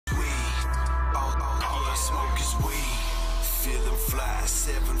fly,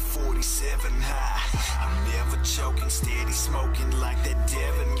 747 high. I'm never choking, steady smoking like that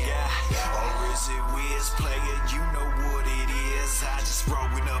Devon guy. Or is it Wiz player? You know what it is. I just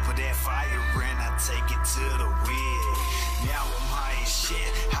rolling up with that fire and I take it to the wind. Now I'm high as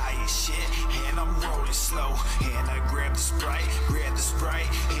shit, and I'm rolling slow. And I grab the Sprite,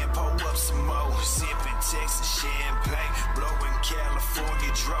 and pull up some more. Sipping Texas champagne, blowing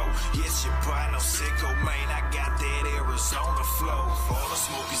California dro. Yes, your boy no sicko, man. I got that Arizona flow. All the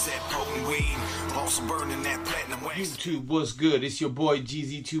smoke is that potent weed, also burning that platinum wax. YouTube, what's good? It's your boy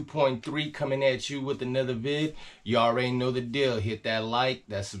GZ 2.3 coming at you with another vid. You already know the deal. Hit that like,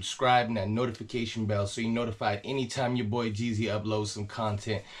 that subscribe, and that notification bell so you're notified anytime your boy GZ uploads some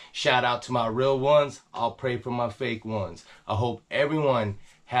content. Shout out to my real ones. I'll pray for my fake ones. I hope everyone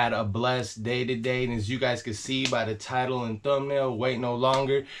had a blessed day today, and as you guys can see by the title and thumbnail, wait no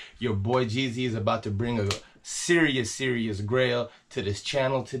longer, your boy GZ is about to bring a serious grail to this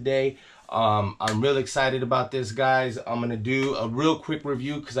channel today. I'm real excited about this, guys. I'm gonna do a real quick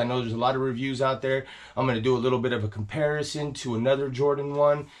review because I know there's a lot of reviews out there. I'm gonna do a little bit of a comparison to another Jordan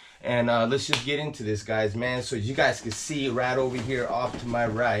 1, and let's just get into this, guys, man. So as you guys can see right over here off to my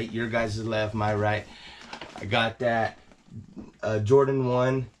right, your guys' left, my right, I got that Jordan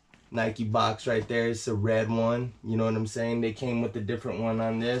 1 Nike box right there. It's a red one, you know what I'm saying? They came with a different one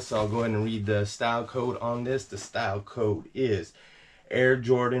on this, so I'll go ahead and read the style code on this. The style code is Air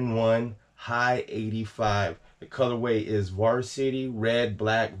Jordan 1 High 85. The colorway is Varsity Red,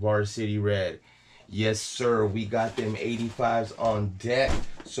 Black, Varsity Red. Yes, sir, we got them 85s on deck.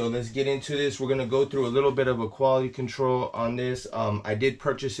 So let's get into this. We're gonna go through a little bit of a quality control on this. I did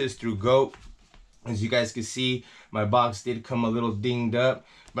purchase this through GOAT. As you guys can see, my box did come a little dinged up,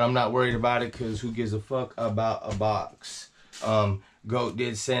 but I'm not worried about it because who gives a fuck about a box? GOAT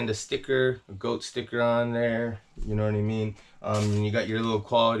did send a sticker, a GOAT sticker on there, you know what I mean? And you got your little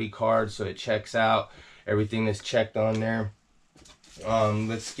quality card, so it checks out. Everything is checked on there.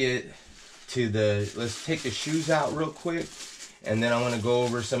 Let's get to let's take the shoes out real quick, and then I want to go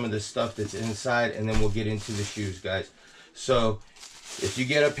over some of the stuff that's inside, and then we'll get into the shoes, guys. So if you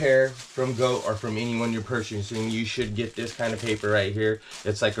get a pair from GOAT or from anyone you're purchasing, you should get this kind of paper right here.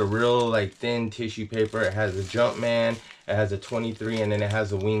 It's like a real like thin tissue paper. It has a Jumpman, it has a 23, and then it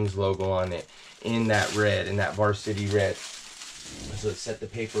has a Wings logo on it in that red, in that Varsity Red. So let's set the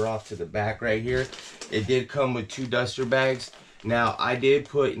paper off to the back right here. It did come with 2 duster bags. Now I did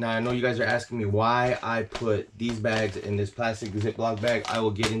put, now I know you guys are asking me why I put these bags in this plastic Ziploc bag. I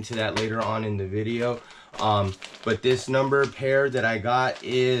will get into that later on in the video. But this number pair that I got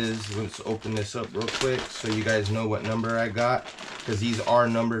is, let's open this up real quick so you guys know what number I got, because these are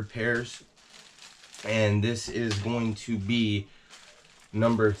numbered pairs. And this is going to be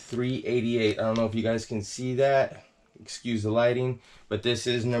number 388. I don't know if you guys can see that, excuse the lighting, but this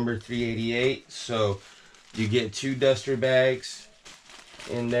is number 388. So you get 2 duster bags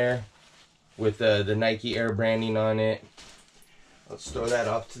in there with the Nike Air branding on it. Let's throw that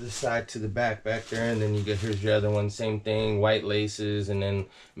off to the side, to the back there, and then you get, here's your other one, same thing, white laces and then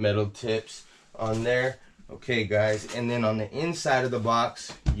metal tips on there. Okay, guys, and then on the inside of the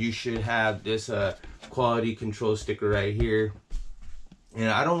box you should have this quality control sticker right here. And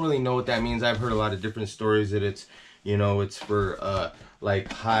I don't really know what that means. I've heard a lot of different stories that it's, you know, it's for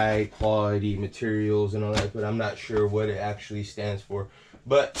like high quality materials and all that, but I'm not sure what it actually stands for.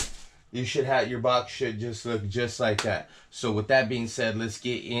 But you should have, your box should just look just like that. So with that being said, let's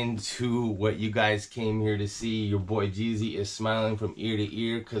get into what you guys came here to see. Your boy GZ is smiling from ear to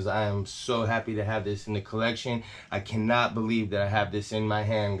ear because I am so happy to have this in the collection. I cannot believe that I have this in my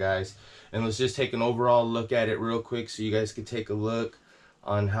hand, guys. And let's just take an overall look at it real quick so you guys can take a look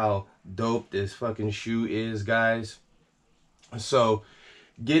on how dope this fucking shoe is, guys. So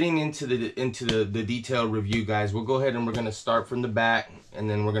getting into the detailed review, guys, we'll go ahead and we're going to start from the back, and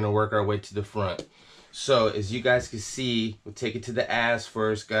then we're going to work our way to the front. So as you guys can see, we'll take it to the ass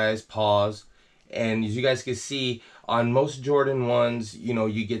first, guys. Pause. And as you guys can see, on most Jordan 1s, you know,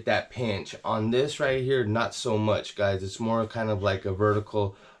 you get that pinch. On this right here, not so much, guys. It's more kind of like a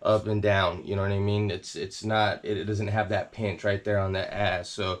vertical up and down, you know what I mean? It's not, it doesn't have that pinch right there on that ass.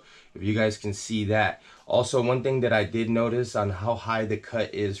 So if you guys can see that. Also, one thing that I did notice on how high the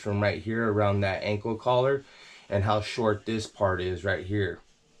cut is from right here around that ankle collar, and how short this part is right here.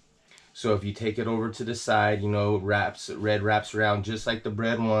 So if you take it over to the side, you know, red wraps around just like the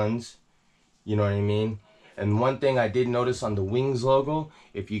bread ones, you know what I mean? And one thing I did notice on the Wings logo,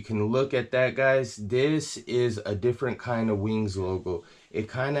 if you can look at that, guys, this is a different kind of Wings logo. It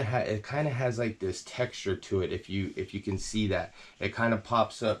kind of has like this texture to it. If you can see that, it kind of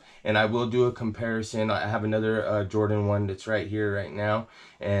pops up. And I will do a comparison. I have another Jordan 1 that's right here right now,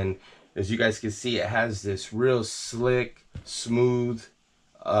 and as you guys can see, it has this real slick, smooth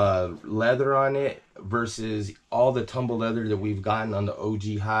leather on it versus all the tumble leather that we've gotten on the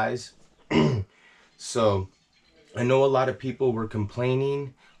OG highs. So I know a lot of people were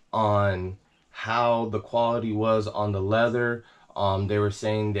complaining on how the quality was on the leather. They were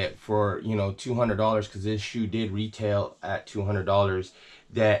saying that for, you know, $200, because this shoe did retail at $200,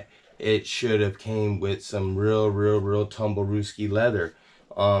 that it should have came with some real tumble-rooski leather.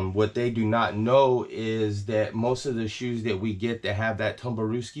 What they do not know is that most of the shoes that we get that have that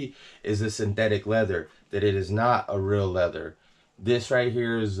tumble-rooski is a synthetic leather, that it is not a real leather. This right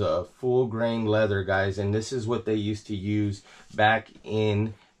here is a full grain leather, guys, and this is what they used to use back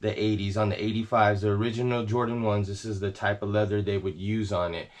in the 80s on the 85s, the original Jordan 1s. This is the type of leather they would use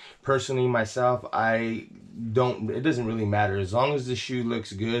on it. Personally, myself, it doesn't really matter as long as the shoe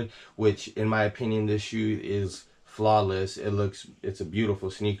looks good, which in my opinion this shoe is flawless. It's a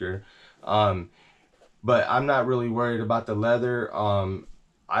beautiful sneaker. But I'm not really worried about the leather.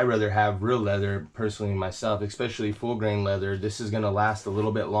 I rather have real leather personally myself, especially full grain leather. This is going to last a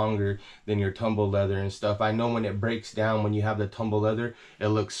little bit longer than your tumble leather and stuff. I know when it breaks down, when you have the tumble leather, it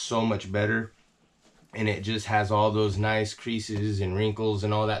looks so much better. And it just has all those nice creases and wrinkles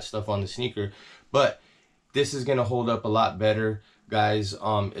and all that stuff on the sneaker. But this is going to hold up a lot better, guys.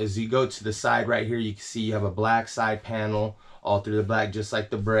 As you go to the side right here, you can see you have a black side panel all through the black, just like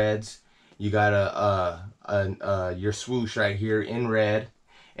the breads. You got your swoosh right here in red.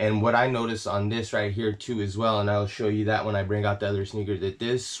 And what I noticed on this right here too as well, and I'll show you that when I bring out the other sneaker, that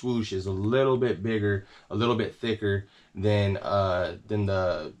this swoosh is a little bit bigger, a little bit thicker than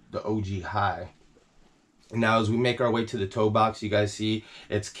the OG high. Now as we make our way to the toe box, you guys see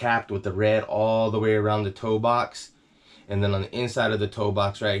it's capped with the red all the way around the toe box. And then on the inside of the toe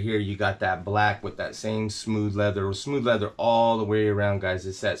box right here, you got that black with that same smooth leather all the way around, guys.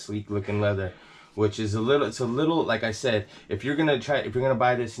 It's that sleek looking leather, which is it's a little, like I said, if you're gonna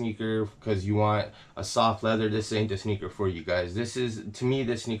buy this sneaker because you want a soft leather, this ain't the sneaker for you guys. To me,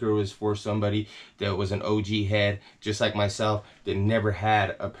 this sneaker was for somebody that was an OG head, just like myself, that never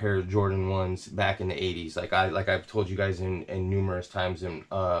had a pair of Jordan 1s back in the 80s. Like I've told you guys in numerous times in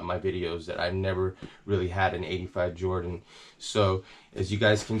my videos that I've never really had an 85 Jordan. So as you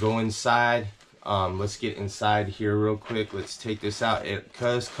guys can go inside, let's get inside here real quick. Let's take this out. It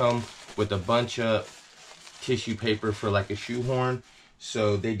does come with a bunch of tissue paper for like a shoehorn.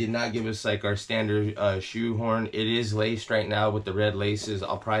 So they did not give us like our standard shoehorn. It is laced right now with the red laces.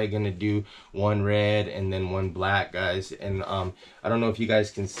 I'm probably gonna do one red and then one black, guys. And I don't know if you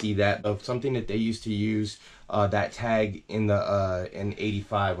guys can see that, but something that they used to use that tag in the in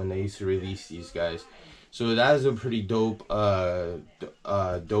 85 when they used to release these, guys. So that is a pretty dope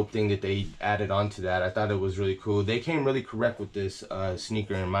dope thing that they added onto that. I thought it was really cool. They came really correct with this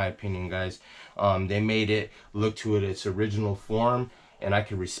sneaker, in my opinion, guys. They made it look to its original form, and I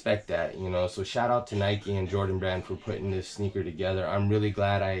can respect that, you know. So shout out to Nike and Jordan Brand for putting this sneaker together. I'm really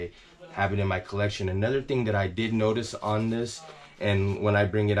glad I have it in my collection. Another thing that I did notice on this, and when I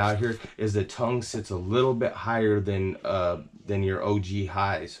bring it out here, is the tongue sits a little bit higher than your OG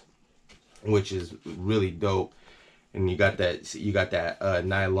highs, which is really dope. And you got that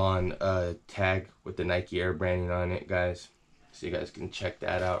nylon tag with the Nike Air branding on it, guys. So you guys can check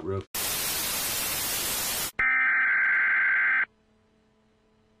that out real quick.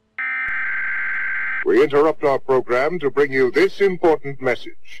 We interrupt our program to bring you this important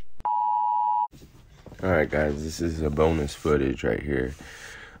message. Alright guys, this is a bonus footage right here.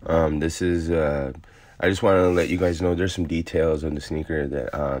 This is I just want to let you guys know there's some details on the sneaker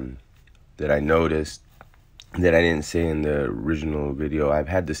that I noticed that I didn't say in the original video. I've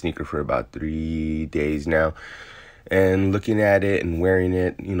had the sneaker for about 3 days now, and looking at it and wearing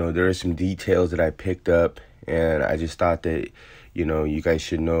it, you know, there are some details that I picked up, and I just thought that, you know, you guys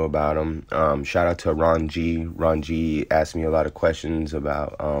should know about them. Shout out to Ron G. Ron G asked me a lot of questions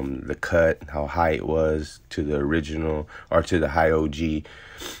about the cut, how high it was to the original or to the high OG.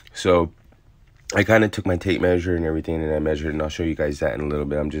 So I kind of took my tape measure and everything, and I measured, and I'll show you guys that in a little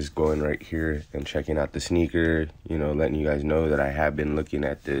bit. I'm just going right here and checking out the sneaker, you know, letting you guys know that I have been looking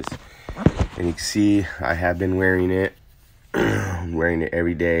at this. And you can see I have been wearing it. I'm wearing it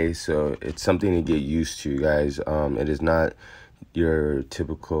every day, so it's something to get used to, guys. It is not your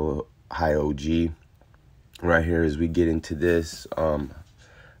typical high OG. Right here, as we get into this,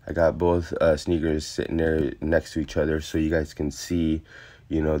 I got both sneakers sitting there next to each other so you guys can see,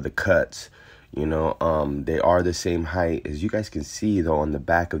 you know, the cuts. You know, they are the same height. As you guys can see though, on the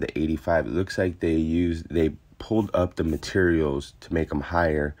back of the 85, it looks like they pulled up the materials to make them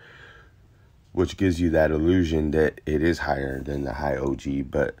higher, which gives you that illusion that it is higher than the high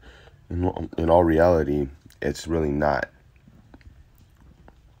OG, but in all reality, it's really not.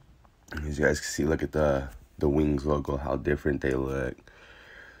 As you guys can see, look at the Wings logo, how different they look.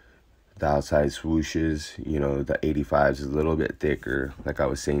 The outside swooshes, you know, the 85s is a little bit thicker, like I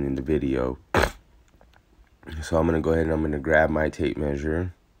was saying in the video. So I'm going to go ahead and I'm going to grab my tape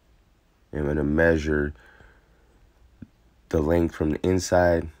measure. I'm going to measure the length from the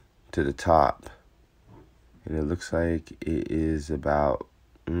inside to the top. And it looks like it is about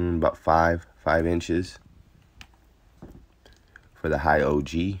 5 inches for the high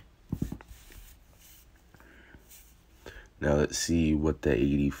OG. Now let's see what the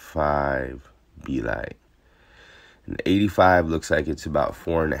 85 be like. And the 85 looks like it's about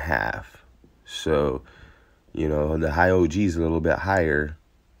 4.5. So, you know, the high OG is a little bit higher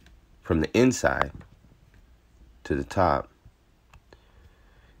from the inside to the top.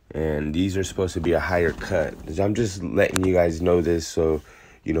 And these are supposed to be a higher cut. I'm just letting you guys know this so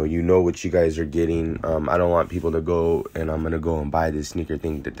you know what you guys are getting. I don't want people to go and I'm gonna go and buy this sneaker,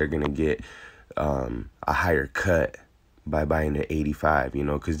 think that they're gonna get a higher cut by buying the 85, you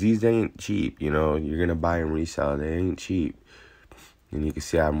know, because these ain't cheap. You know, you're gonna buy and resell, they ain't cheap. And you can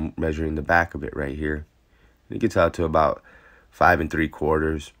see I'm measuring the back of it right here. It gets out to about 5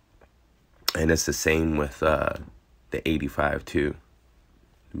 3/4, and it's the same with the 85 too,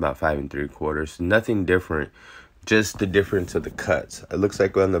 about 5 3/4. Nothing different, just the difference of the cuts. It looks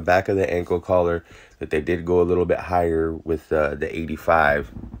like on the back of the ankle collar that they did go a little bit higher with the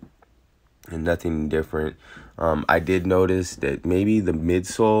 85, and nothing different. I did notice that maybe the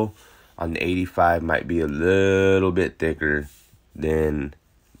midsole on the 85 might be a little bit thicker than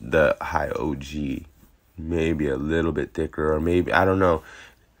the high OG. Maybe a little bit thicker, or maybe, I don't know.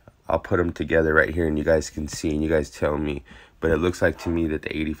 I'll put them together right here and you guys can see and you guys tell me. But it looks like to me that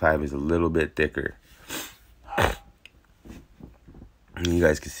the 85 is a little bit thicker. And you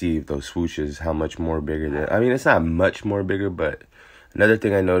guys can see those swooshes, how much more bigger than, I mean, it's not much more bigger, but another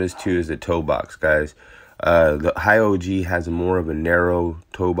thing I noticed too is the toe box, guys. The high OG has more of a narrow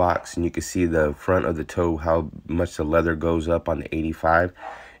toe box, and you can see the front of the toe, how much the leather goes up on the 85.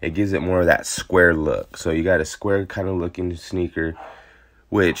 It gives it more of that square look. So you got a square kind of looking sneaker,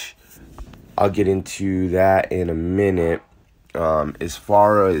 which I'll get into that in a minute. As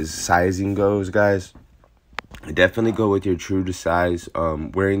far as sizing goes, guys, definitely go with your true to size.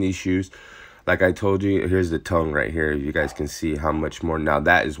 Wearing these shoes, like I told you, here's the tongue right here. You guys can see how much more. Now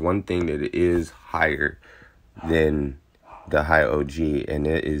that is one thing that it is higher than the high OG, and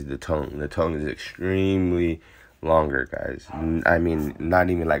it is the tongue. The tongue is extremely longer, guys. I mean, not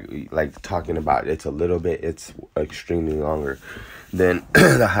even like talking about it's a little bit, it's extremely longer than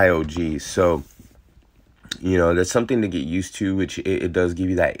the high OG. So, you know, that's something to get used to, which it does give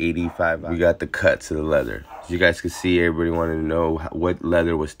you that 85. We got the cuts of the leather. As you guys can see, everybody wanted to know what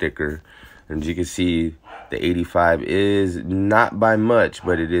leather was thicker. And you can see the 85 is not by much,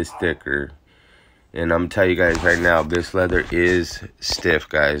 but it is thicker. And I'm telling you guys right now, this leather is stiff,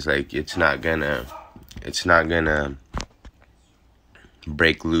 guys. Like, it's not gonna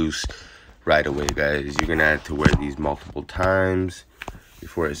break loose right away, guys. You're gonna have to wear these multiple times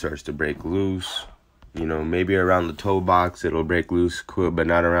before it starts to break loose. You know, maybe around the toe box it'll break loose quick, but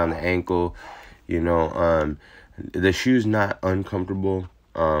not around the ankle. You know, the shoe's not uncomfortable.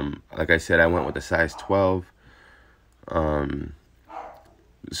 Like I said, I went with a size 12.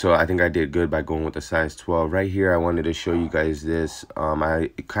 So I think I did good by going with the size 12. Right here, I wanted to show you guys this. I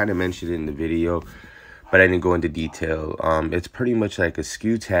kind of mentioned it in the video, but I didn't go into detail. It's pretty much like a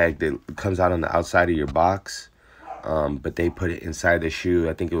SKU tag that comes out on the outside of your box, but they put it inside the shoe.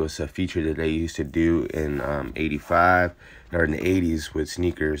 I think it was a feature that they used to do in 85 or in the 80s with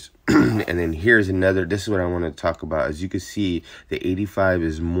sneakers. And then here's another, this is what I want to talk about. As you can see, the 85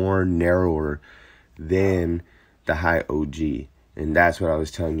 is more narrower than the high OG. And that's what I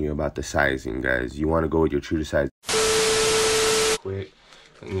was telling you about the sizing, guys. You want to go with your true to size. Quick,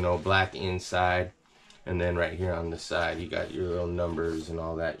 you know, black inside, and then right here on the side you got your little numbers and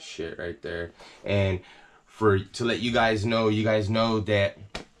all that shit right there. And to let you guys know that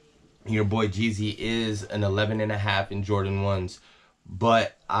your boy Jeezy is an 11.5 in Jordan 1s,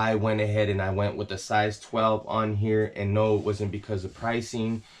 but I went ahead and I went with a size 12 on here. And no, it wasn't because of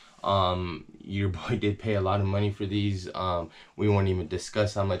pricing. Your boy did pay a lot of money for these. We won't even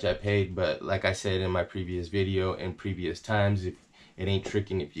discuss how much I paid, but like I said in my previous video and previous times, it ain't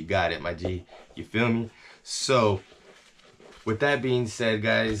tricking if you got it, my G. You feel me? So with that being said,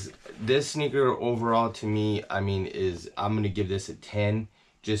 guys, this sneaker overall to me, I mean, I'm gonna give this a 10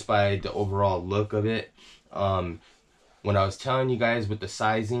 just by the overall look of it. When I was telling you guys with the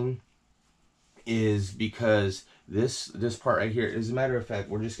sizing, is because this part right here, as a matter of fact,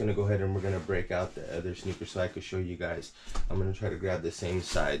 we're just gonna go ahead and we're gonna break out the other sneaker so I can show you guys. I'm gonna try to grab the same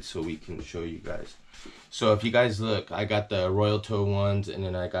side so we can show you guys. So if you guys look, I got the royal toe ones, and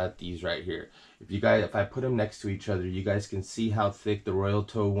then I got these right here. If I put them next to each other, you guys can see how thick the royal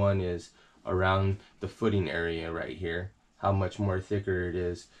toe one is around the footing area right here, how much more thicker it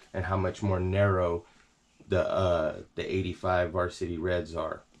is, and how much more narrow the 85 Varsity Reds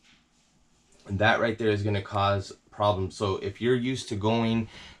are. And that right there is going to cause problems. So if you're used to going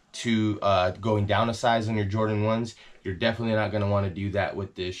down a size on your Jordan 1s, you're definitely not going to want to do that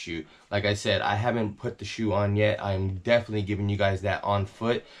with this shoe. Like I said, I haven't put the shoe on yet. I'm definitely giving you guys that on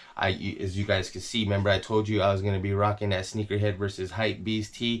foot. As you guys can see, remember I told you I was going to be rocking that Sneakerhead versus Hype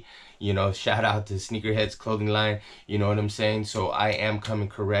Beast tee. You know, shout out to Sneakerhead's clothing line. You know what I'm saying? So I am coming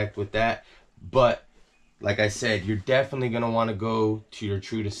correct with that. But like I said, you're definitely going to want to go to your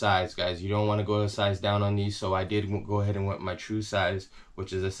true to size, guys. You don't want to go a size down on these. So I did go ahead and went my true size,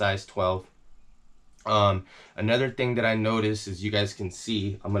 which is a size 12. Another thing that I noticed, is you guys can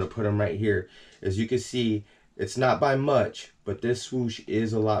see, I'm going to put them right here. As you can see, it's not by much, but this swoosh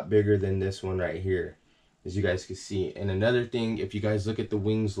is a lot bigger than this one right here, as you guys can see. And another thing, if you guys look at the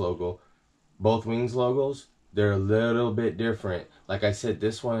Wings logo, both Wings logos, they're a little bit different. Like I said,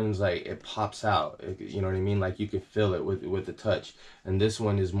 this one's like, it pops out, you know what I mean? Like you can feel it with the touch. And this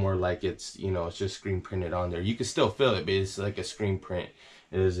one is more like it's, you know, it's just screen printed on there. You can still feel it, but it's like a screen print.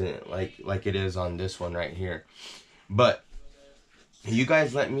 It isn't like it is on this one right here. But you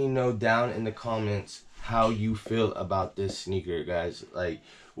guys let me know down in the comments how you feel about this sneaker, guys. Like,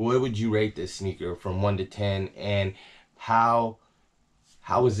 what would you rate this sneaker from 1 to 10? And how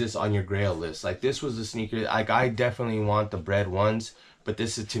is this on your grail list? Like, this was a sneaker, like, I definitely want the bread ones, but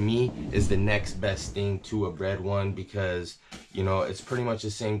this is, to me, is the next best thing to a bread one, because, you know, it's pretty much the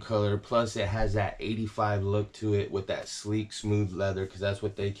same color, plus it has that 85 look to it with that sleek, smooth leather, because that's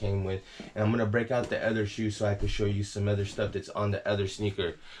what they came with. And I'm going to break out the other shoe so I can show you some other stuff that's on the other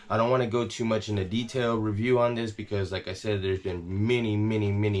sneaker. I don't want to go too much into detail review on this, because, like I said, there's been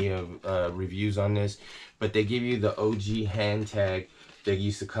many of reviews on this, but they give you the OG hand tag that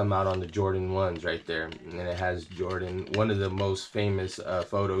used to come out on the Jordan 1s right there, and it has Jordan, one of the most famous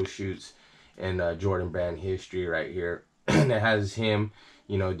photo shoots in Jordan brand history right here. And it has him,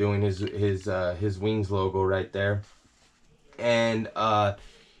 you know, doing his Wings logo right there. And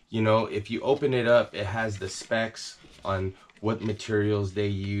you know, if you open it up, it has the specs on what materials they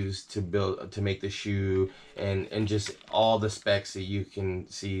use to make the shoe, and just all the specs, that you can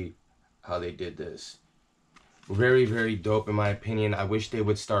see how they did this. Very dope in my opinion. I wish they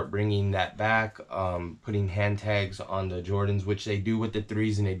would start bringing that back, putting hand tags on the Jordans, which they do with the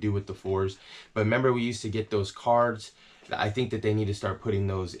 3s and they do with the 4s. But remember, we used to get those cards. I think that they need to start putting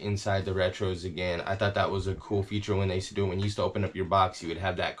those inside the retros again. I thought that was a cool feature when they used to do it. When you used to open up your box, you would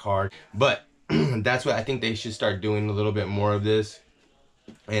have that card. But that's what I think they should start doing, a little bit more of this.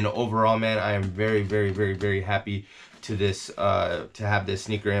 And overall, man, I am very happy to have this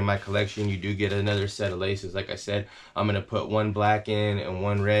sneaker in my collection. You do get another set of laces. Like I said, I'm gonna put one black in and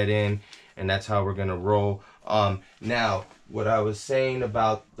one red in, and that's how we're gonna roll. Now, what I was saying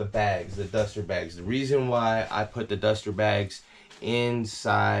about the bags, the duster bags, the reason why I put the duster bags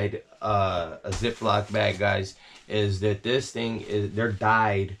inside a Ziploc bag, guys, is that this thing they're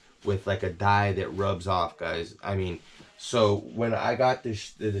dyed with like a dye that rubs off, guys. I mean, so when I got the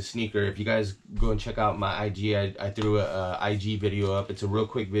sneaker, if you guys go and check out my IG, I threw a IG video up. It's a real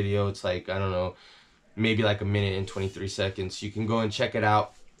quick video. It's like, I don't know, maybe like 1 minute and 23 seconds. You can go and check it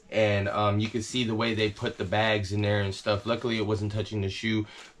out. And you can see the way they put the bags in there and stuff. Luckily, it wasn't touching the shoe,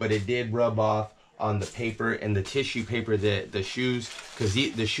 but it did rub off on the paper and the tissue paper that the shoes, because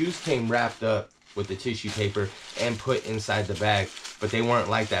the shoes came wrapped up with the tissue paper and put inside the bag, but they weren't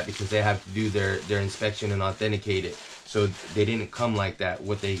like that because they have to do their inspection and authenticate it. So they didn't come like that.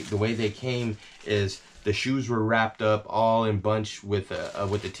 The way they came is the shoes were wrapped up all in bunch with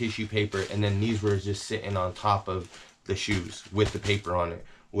the tissue paper, and then these were just sitting on top of the shoes with the paper on it,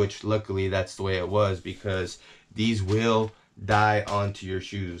 which luckily that's the way it was, because these will dye onto your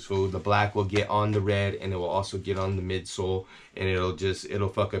shoes. So the black will get on the red, and it will also get on the midsole, and it'll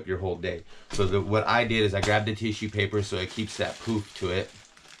fuck up your whole day. So what I did is I grabbed the tissue paper so it keeps that poof to it,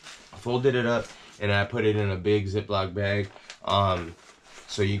 folded it up, and I put it in a big Ziploc bag.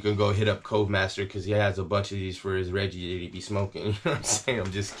 So you can go hit up Cove Master because he has a bunch of these for his Reggie that he be smoking. You know what I'm saying? I'm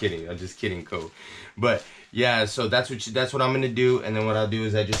just kidding, Cove. But yeah, so that's what I'm gonna do. And then what I'll do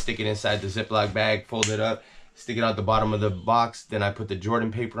is I just stick it inside the Ziploc bag, fold it up, stick it out the bottom of the box. Then I put the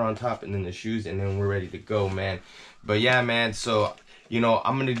Jordan paper on top, and then the shoes, and then we're ready to go, man. But yeah, man. So, you know,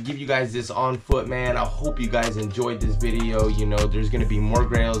 I'm gonna give you guys this on foot, man. I hope you guys enjoyed this video. You know, there's gonna be more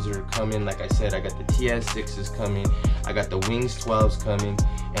grails that are coming. Like I said, I got the TS6s coming, I got the Wings 12s coming,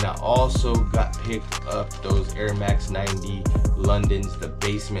 and I also got picked up those Air Max 90 Londons, the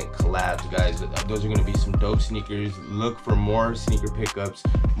basement collabs, guys. Those are gonna be some dope sneakers. Look for more sneaker pickups,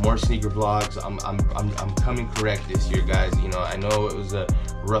 more sneaker vlogs. I'm coming correct this year, guys. You know, I know it was a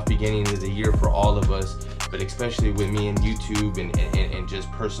rough beginning of the year for all of us, but especially with me and YouTube and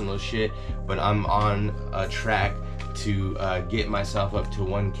just personal shit. But I'm on a track to get myself up to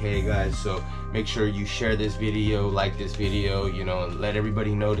 1K, guys. So make sure you share this video, like this video, you know, and let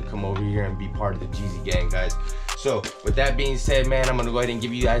everybody know to come over here and be part of the Jeezy gang, guys. So with that being said, man, I'm gonna go ahead and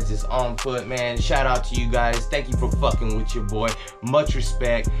give you guys this on foot, man. Shout out to you guys. Thank you for fucking with your boy. Much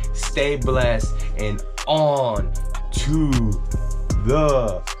respect. Stay blessed, and on to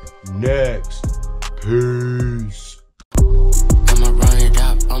the next. Peace. I'ma run it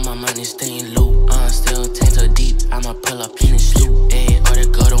up, all my money staying low. Still tank deep, I'ma pull up in the sloop. Ayy, all the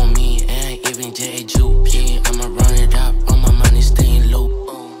good on me, ain't even J. Juke. Yeah, I'ma run it up, all my money staying low.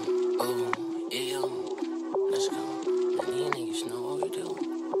 Yeah, let's go. Man, these niggas know what we do.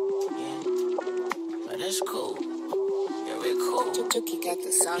 Yeah, but that's cool. Yeah, we cool.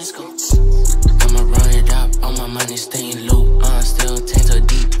 Let's go. I'ma run it up, all my money staying low. Still tank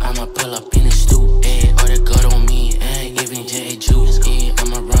deep, I'ma pull up in the sloop. Ayy, all the good on me, ain't even J. Juice. Yeah,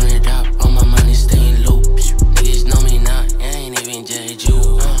 I'ma run it up, all my money staying low. Niggas know me now, ain't even J.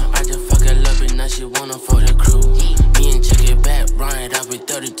 Juice. I just fuck a little bit, now she wanna fuck the crew. Me and check it back, run it up with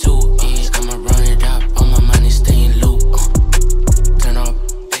 32. Yeah, I'ma run it up, all my money staying low. Turn up,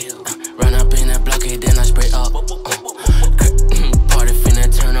 run up in that blockade, then I spray up. Party finna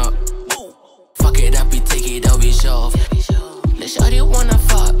turn up. Fuck it up, we take it over, we show off. The shorty wanna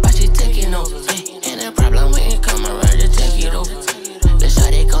fuck, but she taking over. Ain't a problem, we ain't come around to take it over. The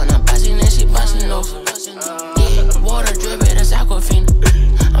shorty gonna bustin' and she bustin' over. Yeah, water drippin', that's Aquafina.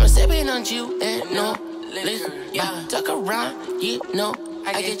 I'm stepping on you and no liquor. Yeah, tuck around, you know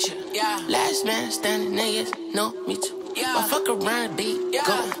I get you. Last man standing, niggas know me too. I fuck around, beat,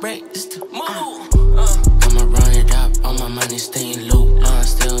 go break this too.